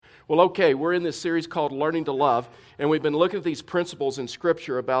Well, okay, we're in this series called Learning to Love, and we've been looking at these principles in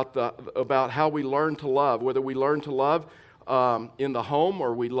Scripture about how we learn to love, whether we learn to love in the home,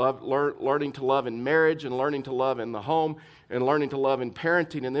 or we learning to love in marriage, and learning to love in the home, and learning to love in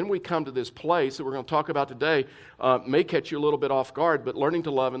parenting. And then we come to this place that we're going to talk about today, may catch you a little bit off guard, but learning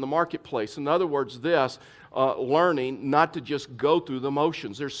to love in the marketplace. In other words, learning not to just go through the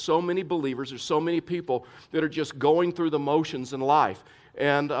motions. There's so many believers, there's so many people that are just going through the motions in life.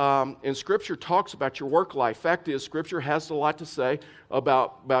 And Scripture talks about your work life. Fact is, Scripture has a lot to say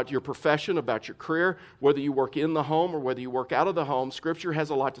about your profession, about your career, whether you work in the home or whether you work out of the home. Scripture has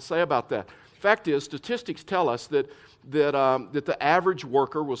a lot to say about that. Fact is, statistics tell us that the average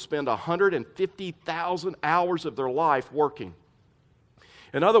worker will spend 150,000 hours of their life working.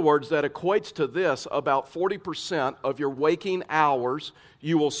 In other words, that equates to this: about 40% of your waking hours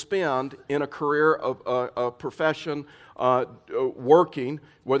you will spend in a career, a profession, working,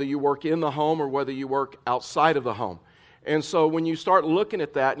 whether you work in the home or whether you work outside of the home. And so when you start looking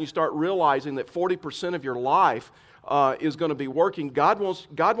at that and you start realizing that 40% of your life is going to be working, God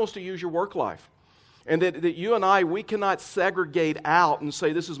wants to use your work life. And that you and I, we cannot segregate out and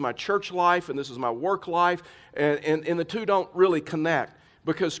say, this is my church life and this is my work life, and the two don't really connect.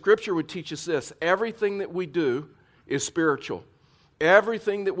 Because Scripture would teach us this: everything that we do is spiritual.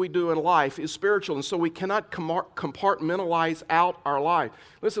 Everything that we do in life is spiritual, and so we cannot compartmentalize out our life.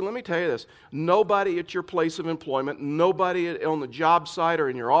 Listen, let me tell you this. Nobody at your place of employment, nobody on the job site or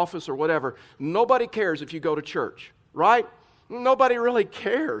in your office or whatever, nobody cares if you go to church, right? Nobody really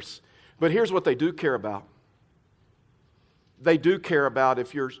cares. But here's what they do care about. They do care about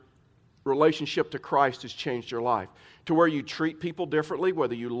if your relationship to Christ has changed your life, to where you treat people differently,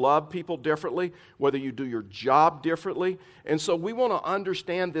 whether you love people differently, whether you do your job differently. And so we want to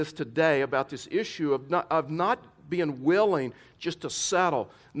understand this today about this issue of not being willing just to settle,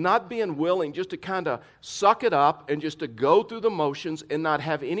 not being willing just to kind of suck it up and just to go through the motions and not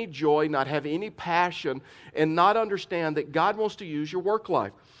have any joy, not have any passion, and not understand that God wants to use your work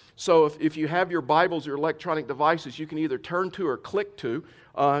life. So if you have your Bibles or electronic devices, you can either turn to or click to,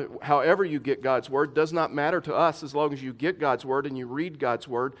 however you get God's Word. Does not matter to us as long as you get God's Word and you read God's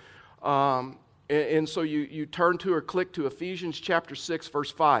Word. And so you turn to or click to Ephesians chapter 6, verse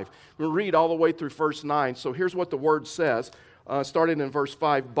 5. We'll read all the way through verse 9. So here's what the Word says, starting in verse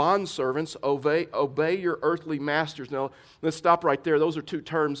 5. Bondservants, obey your earthly masters. Now, let's stop right there. Those are two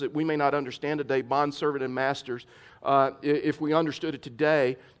terms that we may not understand today, bondservant and masters. If we understood it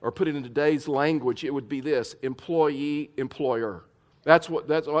today, or put it in today's language, it would be this: employee, employer. That's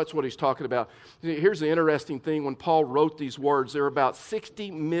what he's talking about. Here's the interesting thing. When Paul wrote these words, there were about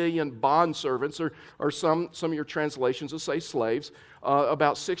 60 million bondservants, or some of your translations will say slaves. There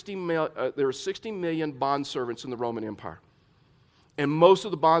were 60 million bondservants in the Roman Empire. And most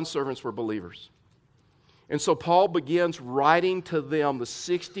of the bondservants were believers. And so Paul begins writing to them, the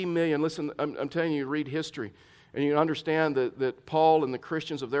 60 million. Listen, I'm telling you, read history. And you understand that Paul and the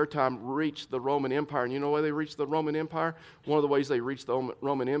Christians of their time reached the Roman Empire. And you know why they reached the Roman Empire? One of the ways they reached the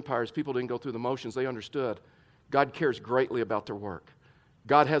Roman Empire is people didn't go through the motions. They understood God cares greatly about their work.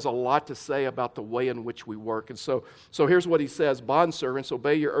 God has a lot to say about the way in which we work. And so here's what he says: bondservants,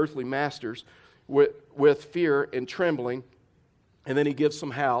 obey your earthly masters with fear and trembling. And then he gives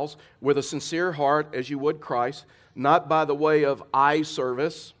some hows: with a sincere heart as you would Christ, not by the way of eye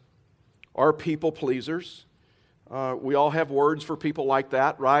service or people pleasers. We all have words for people like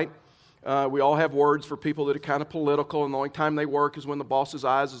that, right? We all have words for people that are kind of political, and the only time they work is when the boss's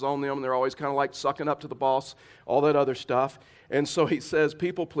eyes is on them, and they're always kind of like sucking up to the boss, all that other stuff. And so he says,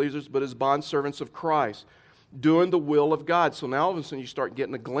 people pleasers, but as bondservants of Christ, doing the will of God. So now all of a sudden you start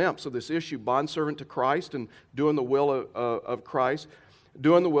getting a glimpse of this issue: bondservant to Christ and doing the will of Christ,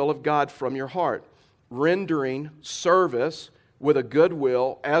 doing the will of God from your heart, rendering service with a good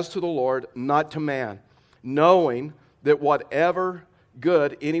will as to the Lord, not to man, knowing that whatever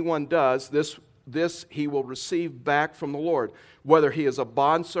good anyone does, this he will receive back from the Lord, whether he is a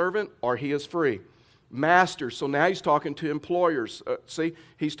bondservant or he is free. Masters, so now he's talking to employers.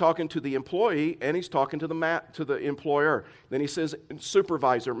 He's talking to the employee and he's talking to the employer. Then he says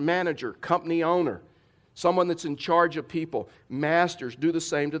supervisor, manager, company owner, someone that's in charge of people. Masters, do the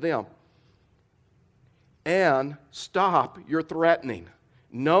same to them. And stop your threatening,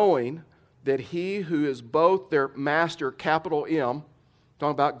 knowing that he who is both their master, capital M,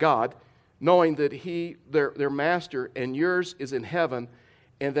 talking about God, knowing that he, their master and yours is in heaven,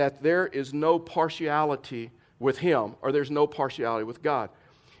 and that there is no partiality with him, or there's no partiality with God.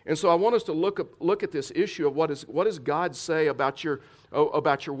 And so I want us to look at this issue of what does God say about your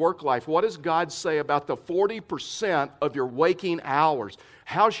work life? What does God say about the 40% of your waking hours?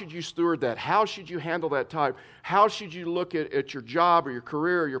 How should you steward that? How should you handle that time? How should you look at your job or your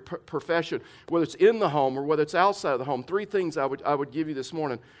career or your profession, whether it's in the home or whether it's outside of the home? 3 things I would give you this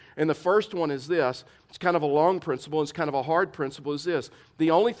morning. And the first one is this. It's kind of a long principle. It's kind of a hard principle is this.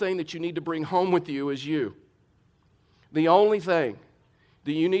 The only thing that you need to bring home with you is you. The only thing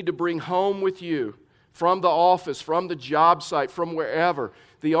that you need to bring home with you from the office, from the job site, from wherever.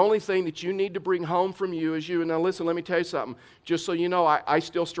 The only thing that you need to bring home from you is you. And now listen, let me tell you something. Just so you know, I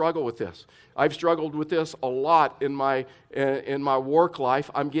still struggle with this. I've struggled with this a lot in my work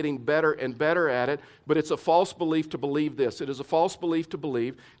life. I'm getting better and better at it. But it's a false belief to believe this. It is a false belief to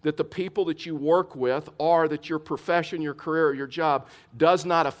believe that the people that you work with or that your profession, your career, or your job does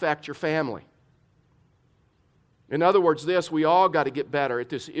not affect your family. In other words, we all got to get better at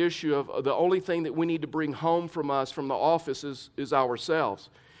this issue of the only thing that we need to bring home from us, from the office, is ourselves.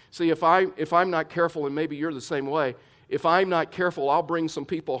 See, if I'm not careful, and maybe you're the same way, if I'm not careful, I'll bring some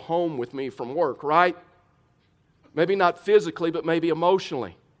people home with me from work, right? Maybe not physically, but maybe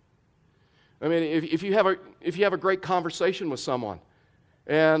emotionally. I mean, if you have a great conversation with someone,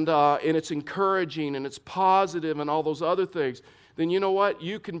 and it's encouraging, and it's positive, and all those other things, then you know what?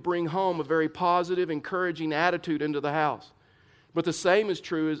 You can bring home a very positive, encouraging attitude into the house. But the same is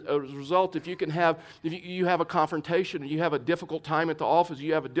true as a result if you have a confrontation and you have a difficult time at the office,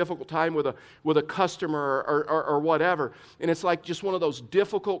 you have a difficult time with a customer or whatever, and it's like just one of those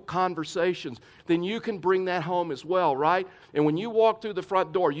difficult conversations, then you can bring that home as well, right? And when you walk through the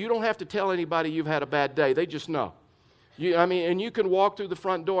front door, you don't have to tell anybody you've had a bad day. They just know. And you can walk through the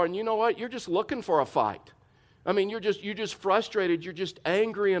front door and you know what? You're just looking for a fight. I mean, you're just frustrated, you're just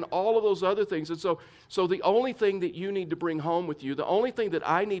angry and all of those other things. And so the only thing that you need to bring home with you, the only thing that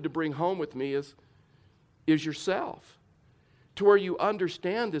I need to bring home with me is yourself. To where you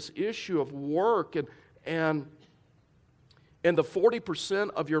understand this issue of work and the 40%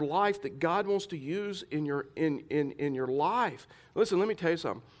 of your life that God wants to use in your life. Listen, let me tell you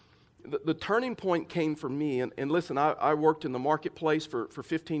something. The turning point came for me, and listen, I worked in the marketplace for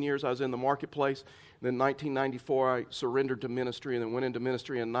 15 years. I was in the marketplace. Then in 1994, I surrendered to ministry and then went into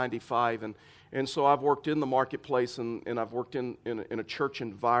ministry in 95. And so I've worked in the marketplace and I've worked in a church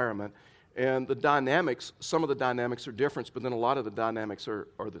environment. And the dynamics, some of the dynamics are different, but then a lot of the dynamics are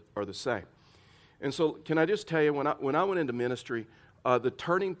the same. And so can I just tell you, when I went into ministry, the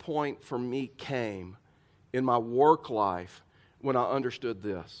turning point for me came in my work life when I understood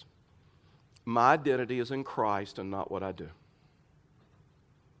this. My identity is in Christ and not what I do.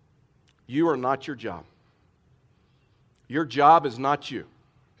 You are not your job. Your job is not you.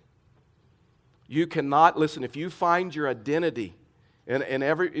 You cannot, listen, if you find your identity,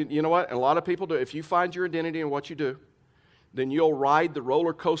 you know what, and a lot of people do, if you find your identity in what you do, then you'll ride the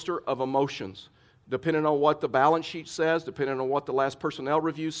roller coaster of emotions, depending on what the balance sheet says, depending on what the last personnel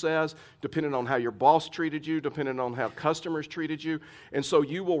review says, depending on how your boss treated you, depending on how customers treated you. And so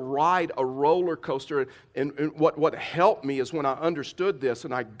you will ride a roller coaster. And what helped me is when I understood this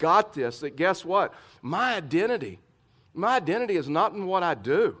and I got this, that guess what? My identity is not in what I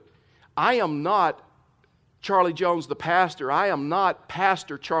do. I am not Charlie Jones the pastor. I am not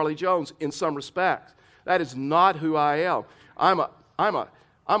Pastor Charlie Jones in some respects. That is not who I am. I'm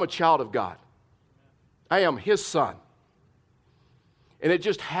a child of God. I am His son. And it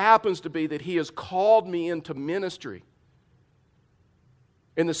just happens to be that He has called me into ministry.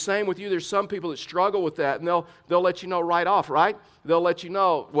 And the same with you. There's some people that struggle with that, and they'll let you know right off, right? They'll let you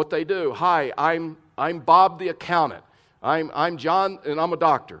know what they do. Hi, I'm Bob the accountant. I'm John, and I'm a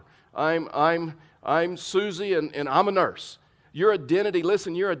doctor. I'm Susie, and I'm a nurse. Your identity,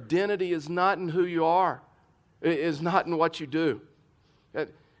 listen, your identity is not in who you are. It is not in what you do.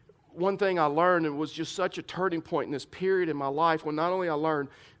 One thing I learned, and was just such a turning point in this period in my life, when not only I learned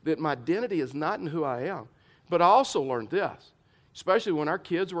that my identity is not in who I am, but I also learned this, especially when our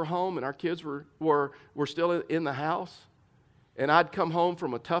kids were home and our kids were still in the house, and I'd come home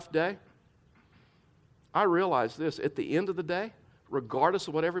from a tough day. I realized this, at the end of the day, regardless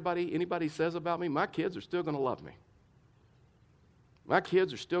of what anybody says about me, my kids are still going to love me. My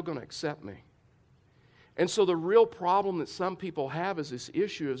kids are still going to accept me. And so the real problem that some people have is this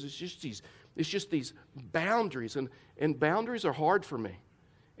issue is it's just these boundaries, and boundaries are hard for me.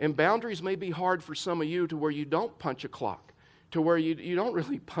 And boundaries may be hard for some of you to where you don't punch a clock, to where you don't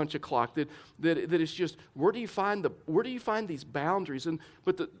really punch a clock, that it's just, where do you find these boundaries?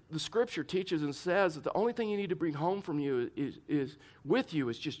 But the Scripture teaches and says that the only thing you need to bring home from you is with you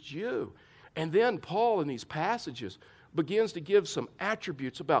is just you. And then Paul in these passages, begins to give some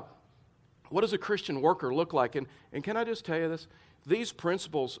attributes about what does a Christian worker look like. And can I just tell you this? These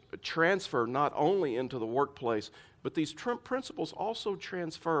principles transfer not only into the workplace, but these principles also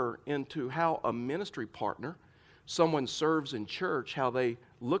transfer into how a ministry partner, someone serves in church, how they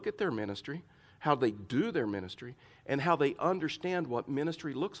look at their ministry, how they do their ministry, and how they understand what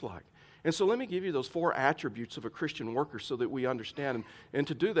ministry looks like. And so let me give you those 4 attributes of a Christian worker so that we understand. And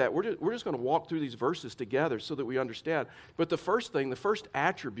to do that, we're just going to walk through these verses together so that we understand. But the first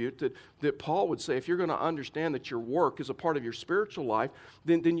attribute that Paul would say, if you're going to understand that your work is a part of your spiritual life,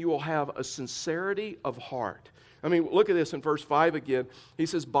 then you will have a sincerity of heart. I mean, look at this in verse 5 again. He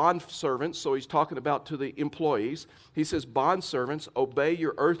says, bondservants, so he's talking about to the employees. He says, bondservants, obey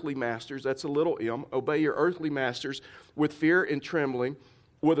your earthly masters, that's a little m, obey your earthly masters with fear and trembling,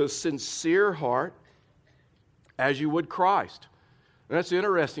 with a sincere heart, as you would Christ. And that's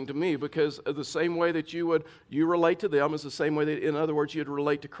interesting to me because the same way that you relate to them is the same way that, in other words, you'd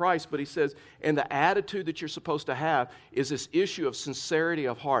relate to Christ. But he says, and the attitude that you're supposed to have is this issue of sincerity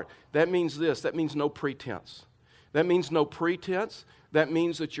of heart. That means this, that means no pretense. That means no pretense. That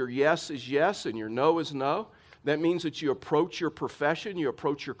means that your yes is yes and your no is no. That means that you approach your profession, you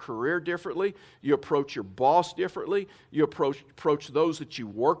approach your career differently, you approach your boss differently, you approach those that you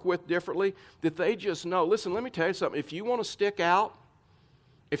work with differently, that they just know. Listen, let me tell you something. If you want to stick out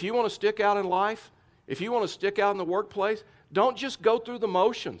in life, if you want to stick out in the workplace, don't just go through the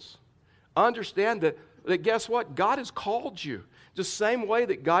motions. Understand that guess what? God has called you. The same way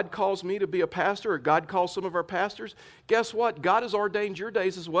that God calls me to be a pastor, or God calls some of our pastors, guess what? God has ordained your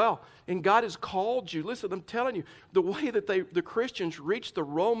days as well. And God has called you. Listen, I'm telling you, the way that the Christians reached the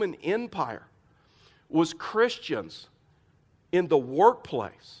Roman Empire was Christians in the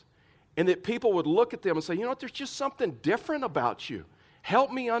workplace. And that people would look at them and say, you know what, there's just something different about you.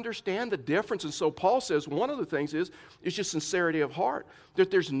 Help me understand the difference. And so Paul says one of the things is just sincerity of heart. That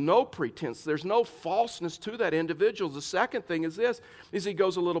there's no pretense. There's no falseness to that individual. The second thing is this, is he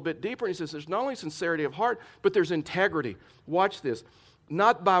goes a little bit deeper and he says there's not only sincerity of heart, but there's integrity. Watch this.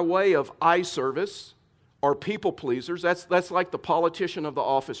 Not by way of eye service or people pleasers. That's like the politician of the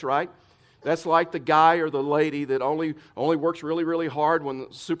office, right? That's like the guy or the lady that only works really, really hard when the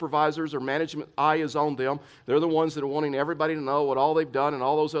supervisors or management eye is on them. They're the ones that are wanting everybody to know what all they've done and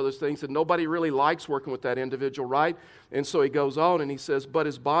all those other things, and nobody really likes working with that individual, right? And so he goes on and he says, but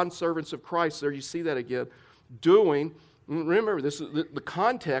as bondservants of Christ, there you see that again, doing, remember this, the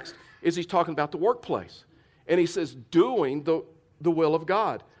context is he's talking about the workplace. And he says, doing the will of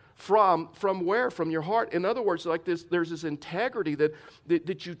God. From where? From your heart. In other words, like this, there's this integrity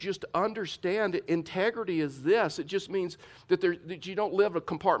that you just understand. Integrity is this. It just means that you don't live a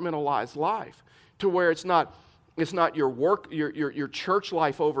compartmentalized life to where it's not your work, your church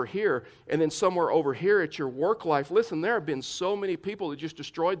life over here, and then somewhere over here it's your work life. Listen, there have been so many people that just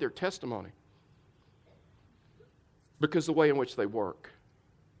destroyed their testimony because of the way in which they work.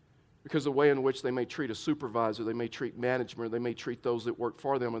 Because of the way in which they may treat a supervisor, they may treat management, they may treat those that work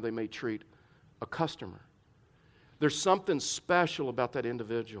for them, or they may treat a customer. There's something special about that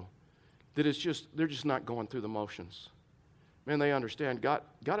individual that is they're just not going through the motions. Man, they understand God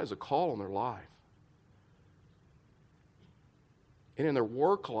has a call on their life. And in their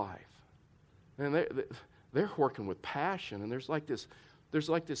work life, and they're working with passion, and there's like this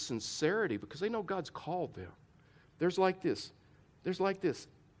sincerity because they know God's called them. There's like this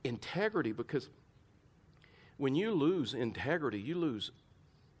integrity, because when you lose integrity, you lose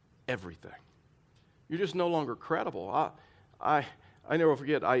everything. You're just no longer credible. I never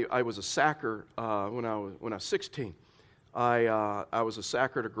forget. I was a sacker when I was 16. I was a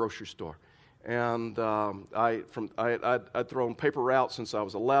sacker at a grocery store, and I'd thrown paper routes since I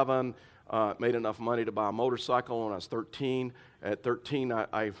was 11. Made enough money to buy a motorcycle when I was 13. At 13,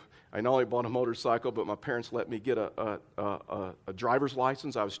 I not only bought a motorcycle, but my parents let me get a driver's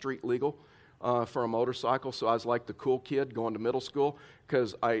license. I was street legal for a motorcycle, so I was like the cool kid going to middle school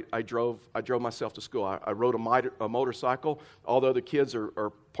because I drove myself to school. I rode a motorcycle. All the other kids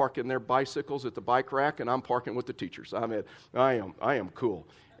are parking their bicycles at the bike rack, and I'm parking with the teachers. I mean, I am cool.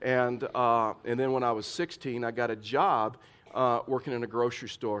 And then when I was 16, I got a job working in a grocery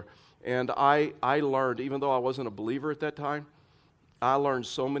store, and I learned, even though I wasn't a believer at that time, I learned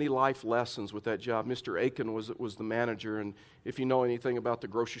so many life lessons with that job. Mr. Aiken was the manager, and if you know anything about the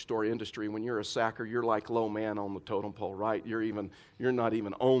grocery store industry, when you're a sacker, you're like low man on the totem pole, right? You're not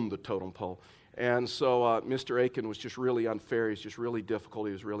even on the totem pole. And so Mr. Aiken was just really unfair. He's just really difficult.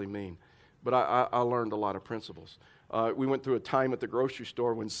 He was really mean. But I learned a lot of principles. We went through a time at the grocery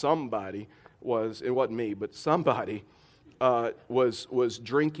store when somebody it wasn't me, but somebody was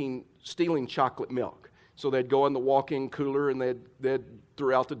stealing chocolate milk. So they'd go in the walk-in cooler, and they'd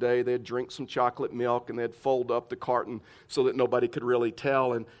throughout the day, they'd drink some chocolate milk, and they'd fold up the carton so that nobody could really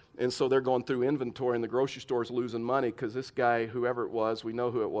tell. And so they're going through inventory, and the grocery store's losing money because this guy, whoever it was, we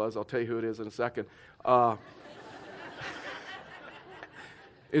know who it was, I'll tell you who it is in a second,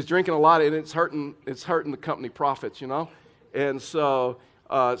 is drinking a lot, and it's hurting the company profits, And so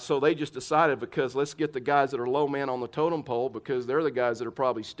they just decided, because let's get the guys that are low man on the totem pole, because they're the guys that are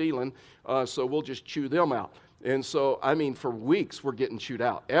probably stealing, so we'll just chew them out. And so, for weeks we're getting chewed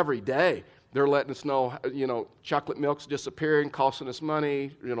out. Every day they're letting us know, chocolate milk's disappearing, costing us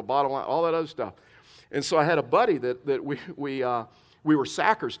money, bottom line, all that other stuff. And so I had a buddy that we were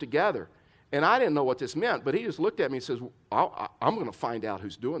sackers together. And I didn't know what this meant, but he just looked at me and says, I'm going to find out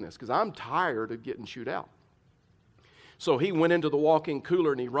who's doing this, because I'm tired of getting chewed out. So he went into the walk-in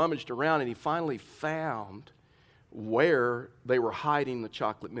cooler, and he rummaged around, and he finally found where they were hiding the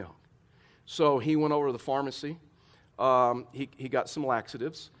chocolate milk. So he went over to the pharmacy. He got some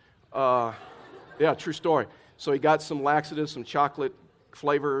laxatives. Yeah, true story. So he got some laxatives, some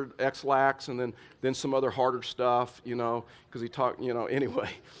chocolate-flavored X-Lax, and then some other harder stuff, because he talked, anyway.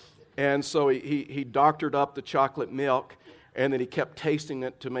 And so he doctored up the chocolate milk, and then he kept tasting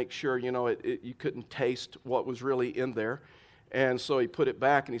it to make sure, you couldn't taste what was really in there. And so he put it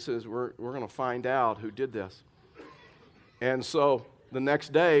back, and he says, we're going to find out who did this. And so the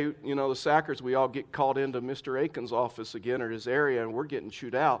next day, the sackers, we all get called into Mr. Aiken's office again, or his area, and we're getting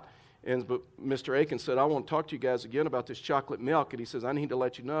chewed out. But Mr. Aiken said, I want to talk to you guys again about this chocolate milk. And he says, I need to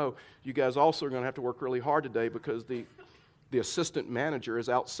let you know, you guys also are going to have to work really hard today, because the assistant manager is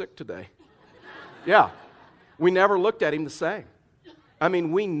out sick today. Yeah. We never looked at him the same.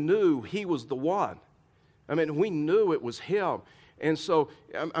 We knew he was the one. We knew it was him. And so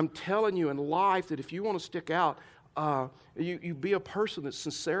I'm telling you in life that if you want to stick out, you be a person that's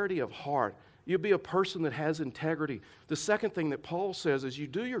sincerity of heart. You be a person that has integrity. The second thing that Paul says is you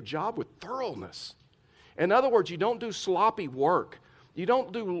do your job with thoroughness. In other words, you don't do sloppy work. You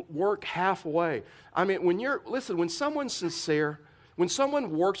don't do work halfway. When someone's sincere, when someone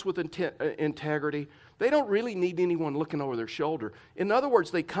works with integrity, they don't really need anyone looking over their shoulder. In other words,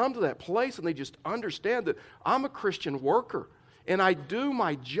 they come to that place and they just understand that I'm a Christian worker and I do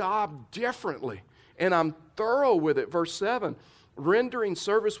my job differently and I'm thorough with it. Verse 7, rendering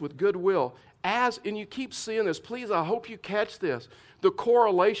service with goodwill. And you keep seeing this, please, I hope you catch this, the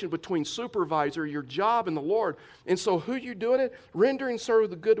correlation between supervisor, your job, and the Lord. And so who you doing it? Rendering service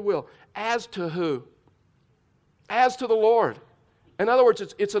with goodwill. As to who? As to the Lord. In other words,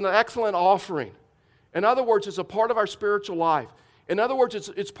 it's an excellent offering. In other words, it's a part of our spiritual life. In other words,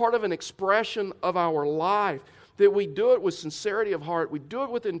 it's part of an expression of our life, that we do it with sincerity of heart, we do it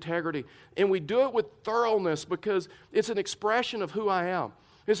with integrity, and we do it with thoroughness, because it's an expression of who I am.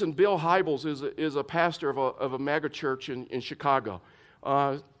 Listen, Bill Hybels is a pastor of a mega church in Chicago.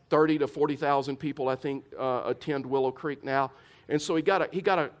 30 to 40,000 people, I think, attend Willow Creek now. And so he got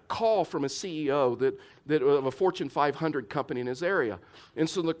a call from a CEO that of a Fortune 500 company in his area. And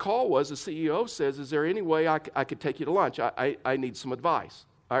so the call was, the CEO says, is there any way I could take you to lunch? I need some advice.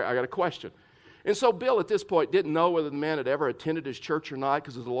 I got a question. And so Bill at this point didn't know whether the man had ever attended his church or not,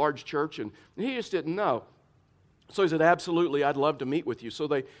 because it was a large church, and he just didn't know. So he said, absolutely, I'd love to meet with you. So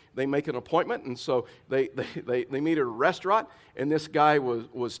they make an appointment, and so they meet at a restaurant, and this guy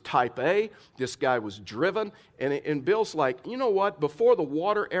was type A, this guy was driven, and Bill's like, you know what, before the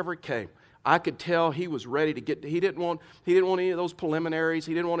water ever came, I could tell he was ready to get, he didn't want any of those preliminaries,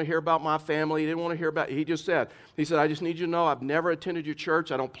 he didn't want to hear about my family, he just said, I just need you to know I've never attended your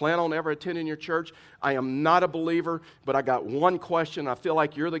church, I don't plan on ever attending your church, I am not a believer, but I got one question, I feel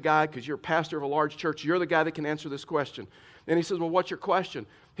like you're the guy, because you're a pastor of a large church, you're the guy that can answer this question. And he says, well, what's your question?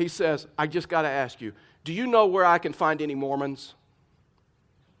 He says, I just got to ask you, do you know where I can find any Mormons?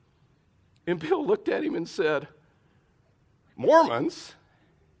 And Bill looked at him and said, Mormons?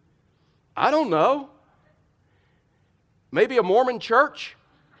 I don't know. Maybe a Mormon church?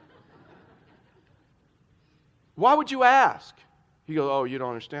 Why would you ask? He goes, oh, you don't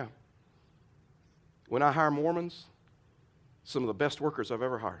understand. When I hire Mormons, some of the best workers I've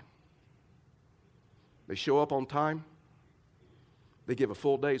ever hired. They show up on time. They give a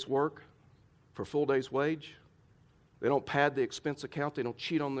full day's work for a full day's wage. They don't pad the expense account. They don't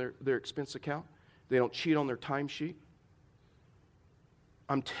cheat on their expense account. They don't cheat on their timesheet.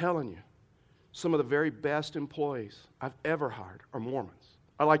 I'm telling you, some of the very best employees I've ever hired are Mormons.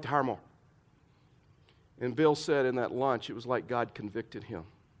 I'd like to hire more. And Bill said in that lunch, it was like God convicted him.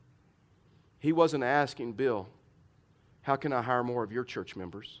 He wasn't asking Bill, how can I hire more of your church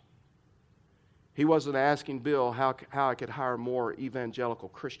members? He wasn't asking Bill how I could hire more evangelical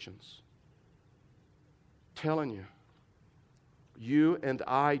Christians. Telling you, you and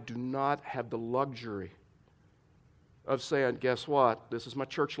I do not have the luxury of saying, guess what? This is my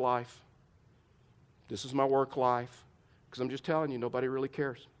church life. This is my work life. Because I'm just telling you, nobody really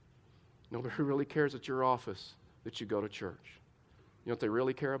cares. Nobody really cares at your office that you go to church. You know what they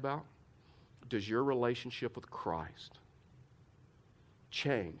really care about? Does your relationship with Christ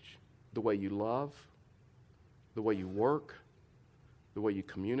change the way you love, the way you work, the way you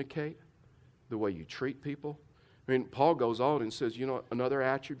communicate, the way you treat people? I mean, Paul goes on and says, you know, another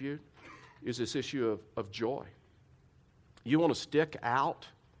attribute is this issue of joy. You want to stick out?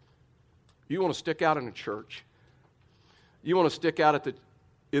 You want to stick out in a church? You want to stick out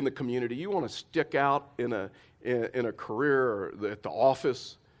in the community? You want to stick out in a career or at the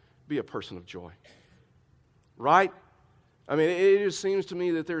office? Be a person of joy. Right? I mean, it just seems to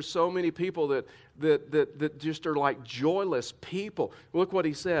me that there's so many people that just are like joyless people. Look what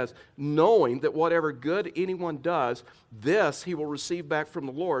he says. Knowing that whatever good anyone does, this he will receive back from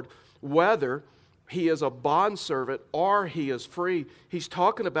the Lord, whether he is a bondservant or he is free. He's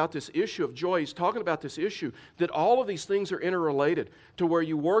talking about this issue of joy. He's talking about this issue that all of these things are interrelated to where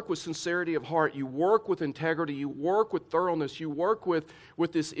you work with sincerity of heart, you work with integrity, you work with thoroughness, you work with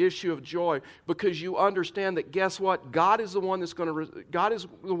this issue of joy because you understand that guess what? God is the one that's going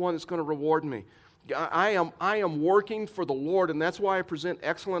to reward me. I am working for the Lord, and that's why I present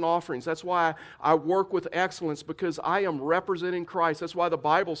excellent offerings. That's why I work with excellence, because I am representing Christ. That's why the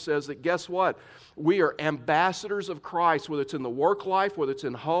Bible says that, guess what? We are ambassadors of Christ, whether it's in the work life, whether it's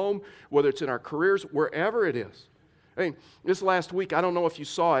in home, whether it's in our careers, wherever it is. I mean, this last week, I don't know if you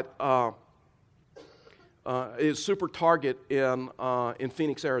saw it, is Super Target in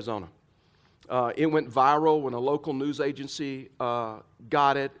Phoenix, Arizona. It went viral when a local news agency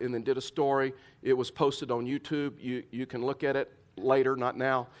got it and then did a story. It was posted on YouTube. You can look at it later, not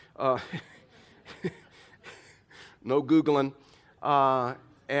now. No Googling.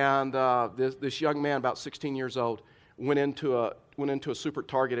 This young man, about 16 years old, went into a Super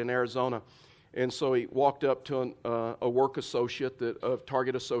Target in Arizona. And so he walked up to a work associate, a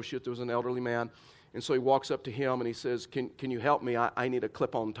Target associate. There was an elderly man. And so he walks up to him and he says, can you help me? I need a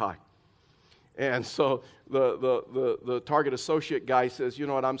clip-on tie. And so the Target associate guy says, you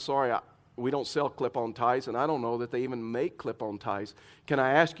know what, I'm sorry, we don't sell clip-on ties, and I don't know that they even make clip-on ties. Can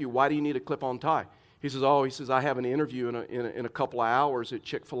I ask you, why do you need a clip-on tie? He says, I have an interview in a couple of hours at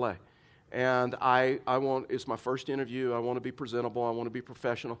Chick-fil-A. And it's my first interview. I want to be presentable. I want to be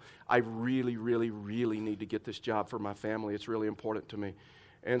professional. I really, really, really need to get this job for my family. It's really important to me.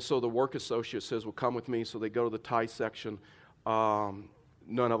 And so the work associate says, well, come with me. So they go to the tie section.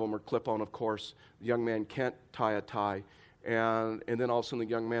 None of them are clip-on, of course. The young man can't tie a tie. And then all of a sudden the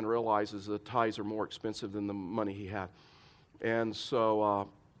young man realizes the ties are more expensive than the money he had. And so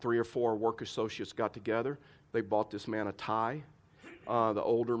 3 or 4 work associates got together. They bought this man a tie. The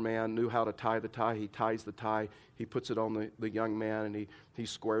older man knew how to tie the tie. He ties the tie. He puts it on the young man, and he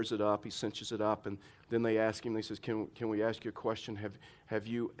squares it up. He cinches it up. And then they ask him, they says, can we ask you a question? Have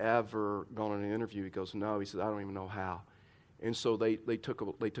you ever gone on an interview? He goes, no. He says, I don't even know how. And so they took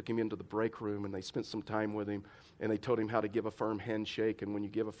him into the break room, and they spent some time with him, and they told him how to give a firm handshake. And when you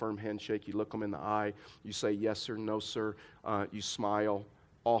give a firm handshake, you look them in the eye, you say yes sir, no sir, you smile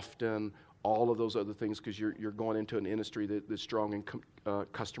often, all of those other things, because you're going into an industry that's strong in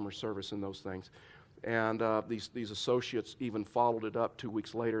customer service and those things. And these associates even followed it up 2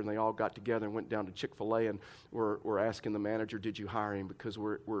 weeks later, and they all got together and went down to Chick-fil-A and were asking the manager, did you hire him? Because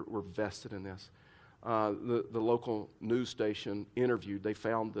we're vested in this. The local news station interviewed. They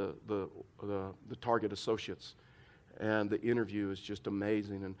found the Target associates, and the interview is just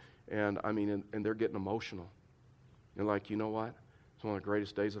amazing. And they're getting emotional. And like, you know what? It's one of the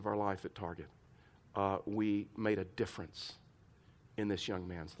greatest days of our life at Target. We made a difference in this young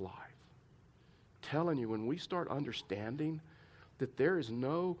man's life. Telling you, when we start understanding that there is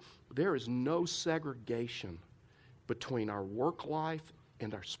no segregation between our work life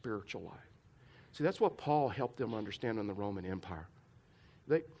and our spiritual life. See, that's what Paul helped them understand in the Roman Empire.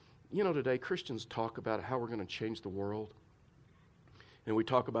 Today Christians talk about how we're going to change the world. And we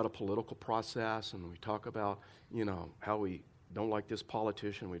talk about a political process, and we talk about, how we don't like this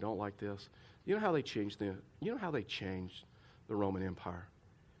politician, we don't like this. You know how they changed the Roman Empire?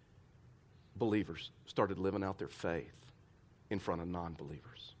 Believers started living out their faith in front of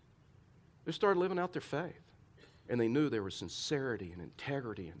non-believers. They started living out their faith. And they knew there was sincerity and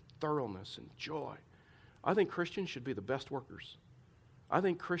integrity and thoroughness and joy. I think Christians should be the best workers. I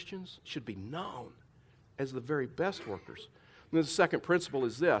think Christians should be known as the very best workers. And the second principle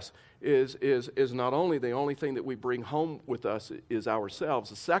is this, is not only the only thing that we bring home with us is ourselves.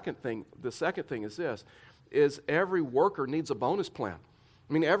 The second thing is this, is every worker needs a bonus plan.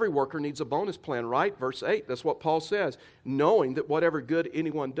 I mean, every worker needs a bonus plan, right? Verse 8, that's what Paul says. Knowing that whatever good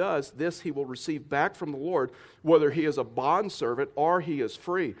anyone does, this he will receive back from the Lord, whether he is a bondservant or he is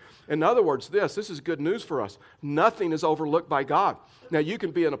free. In other words, this is good news for us. Nothing is overlooked by God. Now, you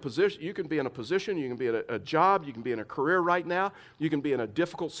can be in a position, you can be in a job, you can be in a career right now, you can be in a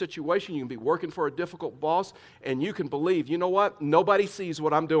difficult situation, you can be working for a difficult boss, and you can believe, you know what? Nobody sees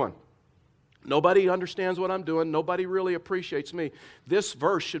what I'm doing. Nobody understands what I'm doing. Nobody really appreciates me. This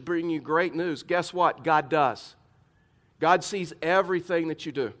verse should bring you great news. Guess what? God does. God sees everything that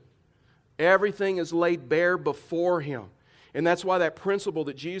you do. Everything is laid bare before Him. And that's why that principle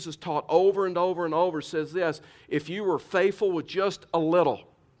that Jesus taught over and over and over says this: if you were faithful with just a little,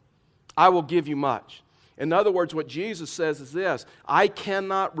 I will give you much. In other words, what Jesus says is this: I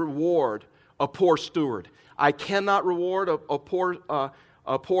cannot reward a poor steward. I cannot reward a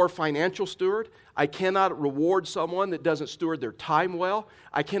poor financial steward. I cannot reward someone that doesn't steward their time well.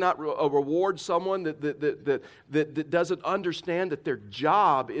 I cannot reward someone that doesn't understand that their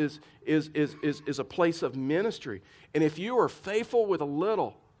job is a place of ministry. And if you are faithful with a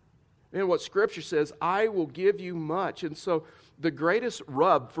little, then what Scripture says, I will give you much. And so the greatest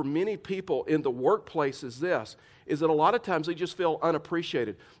rub for many people in the workplace is this, is that a lot of times they just feel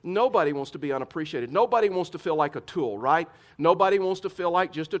unappreciated. Nobody wants to be unappreciated. Nobody wants to feel like a tool, right? Nobody wants to feel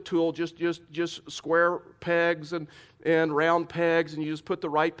like just a tool, just square pegs and round pegs, and you just put the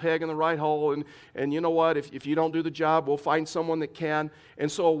right peg in the right hole, and you know what? If you don't do the job, we'll find someone that can.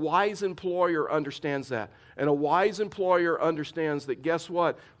 And so a wise employer understands that. And a wise employer understands that, guess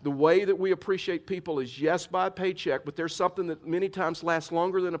what? The way that we appreciate people is, yes, by a paycheck, but there's something that many times lasts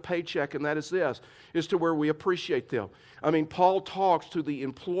longer than a paycheck, and that is this, is to where we appreciate them. I mean, Paul talks to the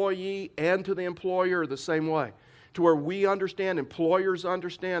employee and to the employer the same way, to where we understand, employers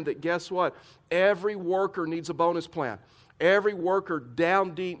understand that, guess what? Every worker needs a bonus plan. Every worker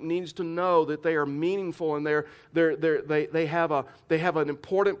down deep needs to know that they are meaningful and they have an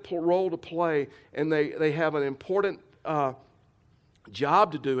important role to play, and they have an important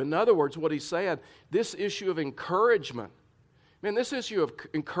job to do. In other words, what he's saying, this issue of encouragement, man, this issue of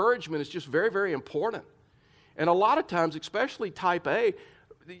encouragement is just very, very important. And a lot of times, especially type A,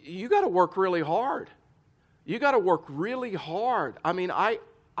 you got to work really hard. You got to work really hard. I mean, I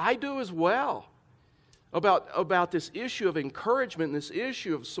do as well. About this issue of encouragement, this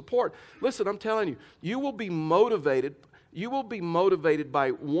issue of support. Listen, I'm telling you, you will be motivated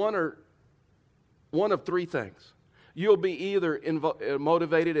by one of three things. You'll be either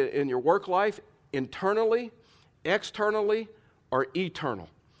motivated in your work life, internally, externally, or eternal.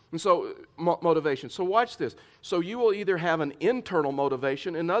 And so, motivation. So watch this. So you will either have an internal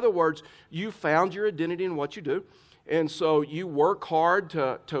motivation. In other words, you found your identity in what you do. And so you work hard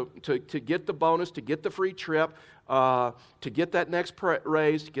to get the bonus, to get the free trip, to get that next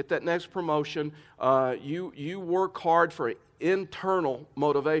raise, to get that next promotion. You work hard for internal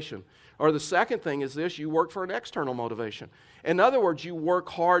motivation. Or the second thing is this: you work for an external motivation. In other words, you work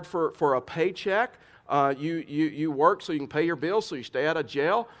hard for a paycheck. You work so you can pay your bills, so you stay out of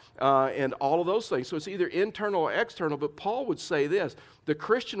jail, and all of those things. So it's either internal or external. But Paul would say this: the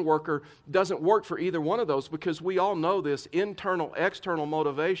Christian worker doesn't work for either one of those, because we all know this: internal, external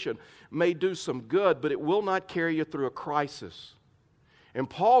motivation may do some good, but it will not carry you through a crisis. And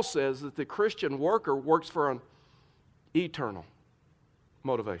Paul says that the Christian worker works for an eternal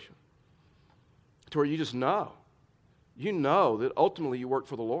motivation, to where you just know. You know that ultimately you work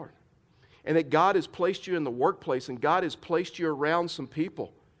for the Lord. And that God has placed you in the workplace, and God has placed you around some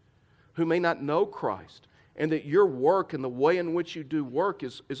people who may not know Christ, and that your work and the way in which you do work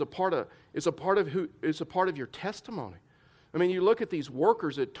is a part of your testimony. I mean, you look at these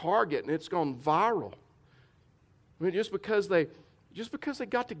workers at Target, and it's gone viral. I mean, just because they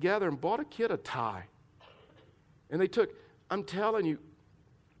got together and bought a kid a tie, and I'm telling you,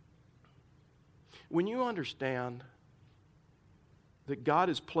 when you understand that God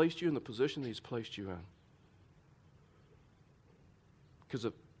has placed you in the position that He's placed you in because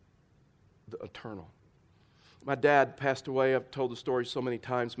of the eternal. My dad passed away. I've told the story so many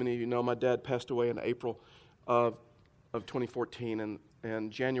times. Many of you know my dad passed away in April of 2014.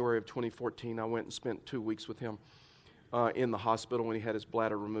 And January of 2014, I went and spent 2 weeks with him in the hospital when he had his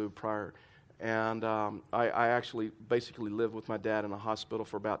bladder removed prior. And I actually basically lived with my dad in the hospital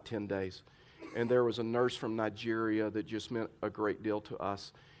for about 10 days. And there was a nurse from Nigeria that just meant a great deal to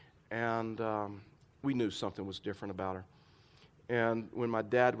us. And we knew something was different about her. And when my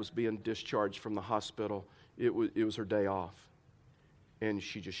dad was being discharged from the hospital, it was her day off. And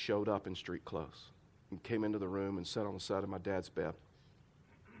she just showed up in street clothes and came into the room and sat on the side of my dad's bed.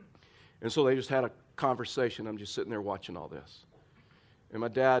 And so they just had a conversation. I'm just sitting there watching all this. And my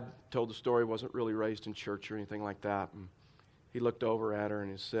dad told the story, wasn't really raised in church or anything like that. And he looked over at her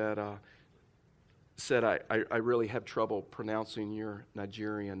and he said, I really have trouble pronouncing your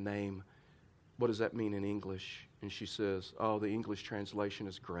Nigerian name. What does that mean in English? And she says, oh, the English translation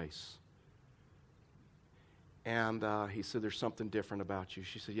is grace. And he said, there's something different about you.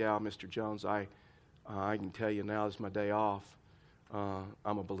 She said, yeah, Mr. Jones, I can tell you now, this is my day off.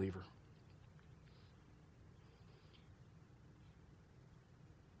 I'm a believer.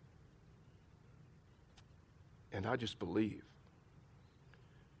 And I just believe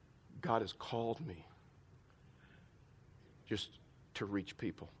God has called me just to reach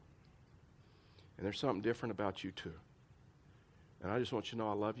people. And there's something different about you too. And I just want you to know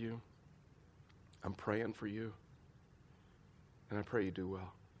I love you. I'm praying for you. And I pray you do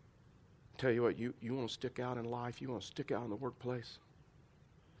well. Tell you what, you want to stick out in life, you want to stick out in the workplace.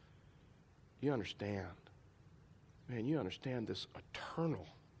 You understand. Man, you understand this eternal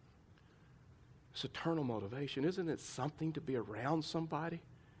motivation. Isn't it something to be around somebody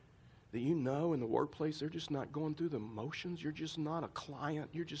that you know in the workplace they're just not going through the motions? You're just not a client.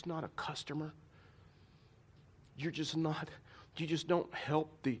 You're just not a customer. You just don't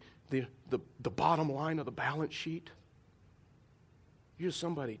help the bottom line of the balance sheet. You're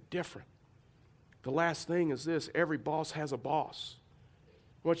somebody different. The last thing is this: every boss has a boss.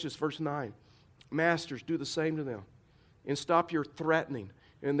 Watch this, verse 9. Masters, do the same to them, and stop your threatening.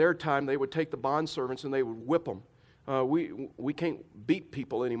 In their time, they would take the bondservants and they would whip them. We can't beat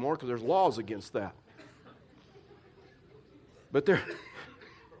people anymore because there's laws against that. But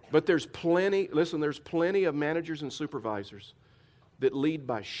there's plenty, listen, there's plenty of managers and supervisors that lead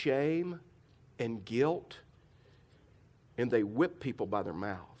by shame and guilt, and they whip people by their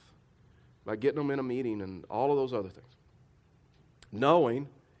mouth, by getting them in a meeting and all of those other things. Knowing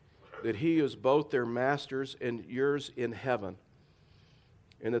that He is both their masters and yours in heaven,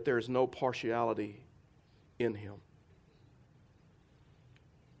 and that there is no partiality in Him.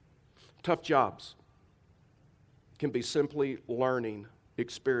 Tough jobs can be simply learning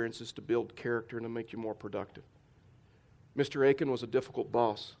experiences to build character and to make you more productive. Mr. Aiken was a difficult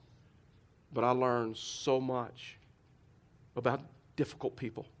boss, but I learned so much about difficult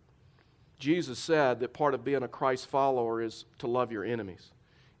people. Jesus said that part of being a Christ follower is to love your enemies.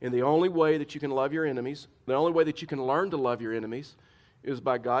 And the only way that you can love your enemies, the only way that you can learn to love your enemies, is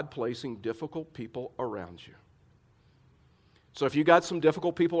by God placing difficult people around you. So if you got some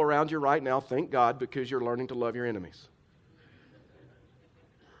difficult people around you right now, thank God, because you're learning to love your enemies.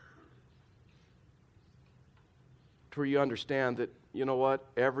 To where you understand that, you know what,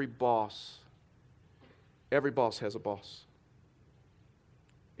 every boss has a boss.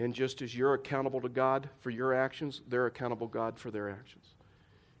 And just as you're accountable to God for your actions, they're accountable to God for their actions.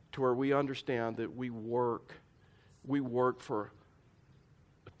 To where we understand that we work for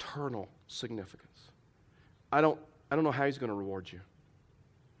eternal significance. I don't know how He's going to reward you.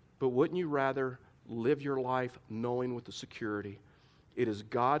 But wouldn't you rather live your life knowing with the security, it is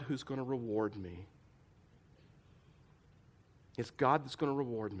God who's going to reward me. It's God that's going to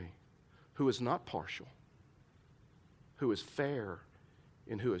reward me, who is not partial, who is fair,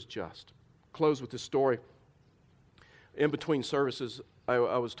 and who is just. Close with this story. In between services, I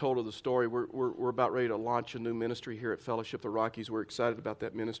was told of the story. We're about ready to launch a new ministry here at Fellowship of the Rockies. We're excited about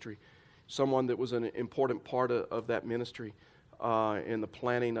that ministry. Someone that was an important part of that ministry in the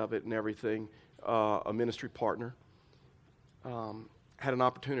planning of it and everything, a ministry partner, had an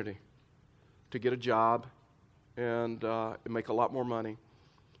opportunity to get a job and make a lot more money,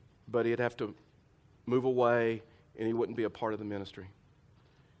 but he'd have to move away and he wouldn't be a part of the ministry.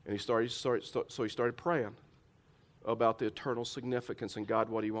 And he started praying about the eternal significance and God,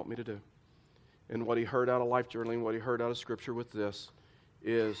 what do you want me to do? And what he heard out of life journaling, what he heard out of Scripture with this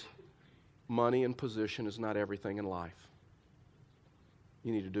is money and position is not everything in life.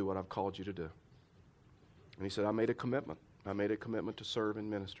 You need to do what I've called you to do. And he said, I made a commitment. I made a commitment to serve in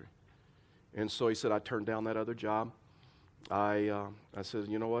ministry. And so he said, I turned down that other job. I said,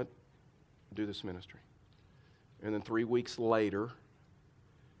 you know what? Do this ministry. And then 3 weeks later,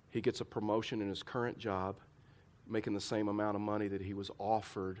 he gets a promotion in his current job, making the same amount of money that he was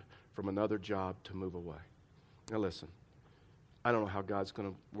offered from another job to move away. Now listen, I don't know how God's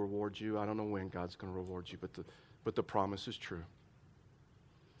going to reward you. I don't know when God's going to reward you, but the promise is true.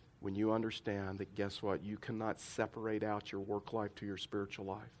 When you understand that, guess what? You cannot separate out your work life to your spiritual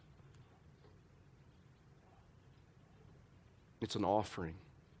life. It's an offering.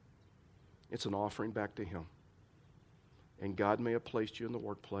 It's an offering back to Him. And God may have placed you in the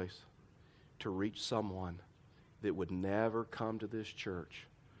workplace to reach someone that would never come to this church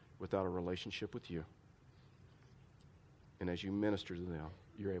without a relationship with you. And as you minister to them,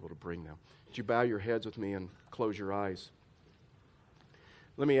 you're able to bring them. Would you bow your heads with me and close your eyes?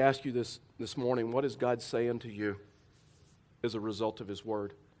 Let me ask you this morning, what is God saying to you as a result of His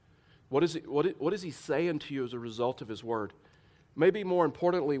Word? What is He saying to you as a result of His Word? Maybe more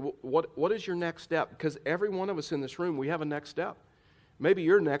importantly, what is your next step? Because every one of us in this room, we have a next step. Maybe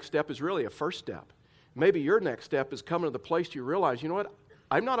your next step is really a first step. Maybe your next step is coming to the place you realize, you know what,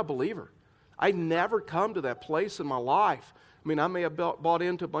 I'm not a believer. I never come to that place in my life. I mean, I may have bought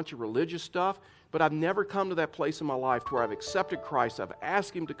into a bunch of religious stuff, but I've never come to that place in my life to where I've accepted Christ. I've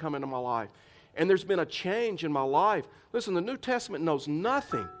asked Him to come into my life. And there's been a change in my life. Listen, the New Testament knows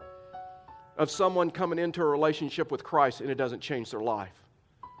nothing of someone coming into a relationship with Christ and it doesn't change their life.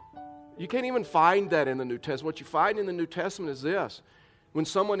 You can't even find that in the New Testament. What you find in the New Testament is this. When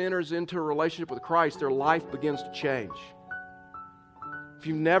someone enters into a relationship with Christ, their life begins to change. If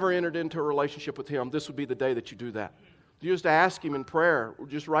you've never entered into a relationship with Him, this would be the day that you do that. You just ask Him in prayer,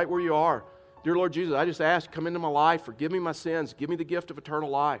 just right where you are. Dear Lord Jesus, I just ask, come into my life, forgive me my sins, give me the gift of eternal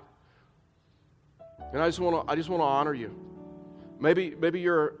life. And I just want to honor you. Maybe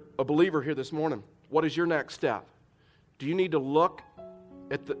you're a believer here this morning. What is your next step? Do you need to look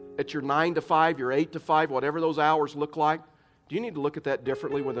at your 9 to 5, your 8 to 5, whatever those hours look like? Do you need to look at that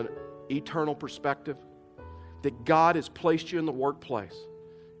differently with an eternal perspective? That God has placed you in the workplace,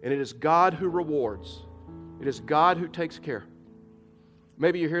 and it is God who rewards. It is God who takes care.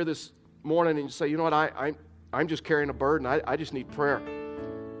 Maybe you're here this morning and you say, you know what, I'm just carrying a burden. I just need prayer.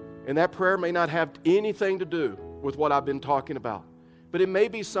 And that prayer may not have anything to do with what I've been talking about. But it may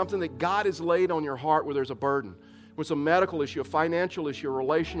be something that God has laid on your heart where there's a burden. Where it's a medical issue, a financial issue, a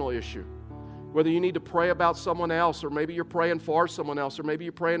relational issue. Whether you need to pray about someone else, or maybe you're praying for someone else, or maybe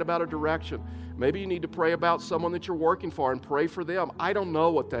you're praying about a direction. Maybe you need to pray about someone that you're working for and pray for them. I don't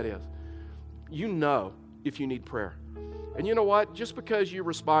know what that is. You know if you need prayer. And you know what? Just because you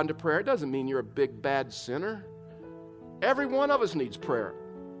respond to prayer, it doesn't mean you're a big, bad sinner. Every one of us needs prayer.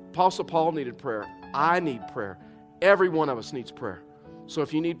 Apostle Paul needed prayer. I need prayer. Every one of us needs prayer. So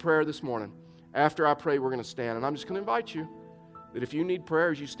if you need prayer this morning, after I pray, we're going to stand. And I'm just going to invite you that if you need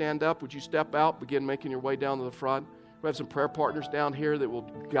prayer, as you stand up, would you step out, begin making your way down to the front? We have some prayer partners down here that will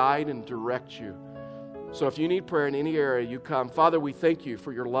guide and direct you. So if you need prayer in any area, you come. Father, we thank you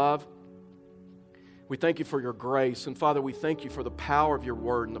for your love. We thank you for your grace. And Father, we thank you for the power of your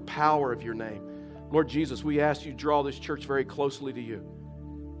word and the power of your name. Lord Jesus, we ask you to draw this church very closely to you.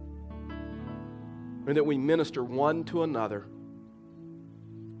 And that we minister one to another.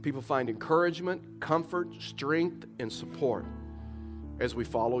 People find encouragement, comfort, strength, and support as we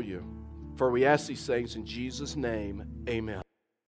follow you. For we ask these things in Jesus' name, amen.